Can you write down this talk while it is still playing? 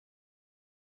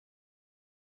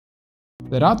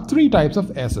there are three types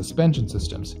of air suspension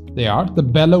systems. They are the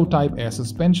bellow type air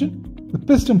suspension, the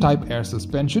piston type air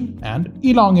suspension, and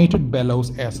elongated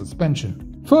bellows air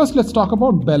suspension. First, let's talk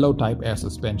about bellow type air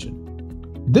suspension.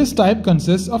 This type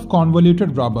consists of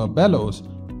convoluted rubber bellows.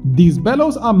 These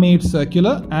bellows are made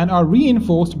circular and are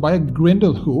reinforced by a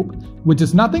grindle hoop, which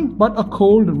is nothing but a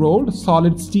cold rolled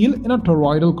solid steel in a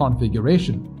toroidal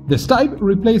configuration. This type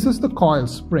replaces the coil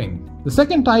spring. The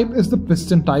second type is the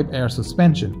piston type air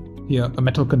suspension. Here, a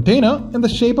metal container in the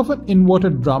shape of an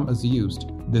inverted drum is used.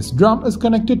 This drum is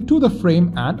connected to the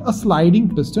frame and a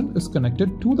sliding piston is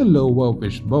connected to the lower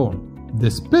wishbone.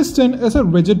 This piston is a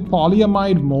rigid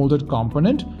polyamide molded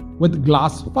component with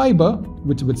glass fiber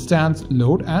which withstands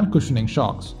load and cushioning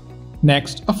shocks.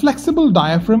 Next, a flexible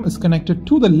diaphragm is connected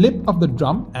to the lip of the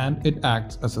drum and it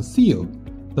acts as a seal.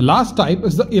 The last type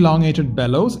is the elongated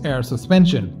bellows air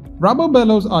suspension. Rubber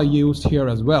bellows are used here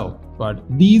as well, but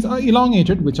these are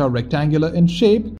elongated, which are rectangular in shape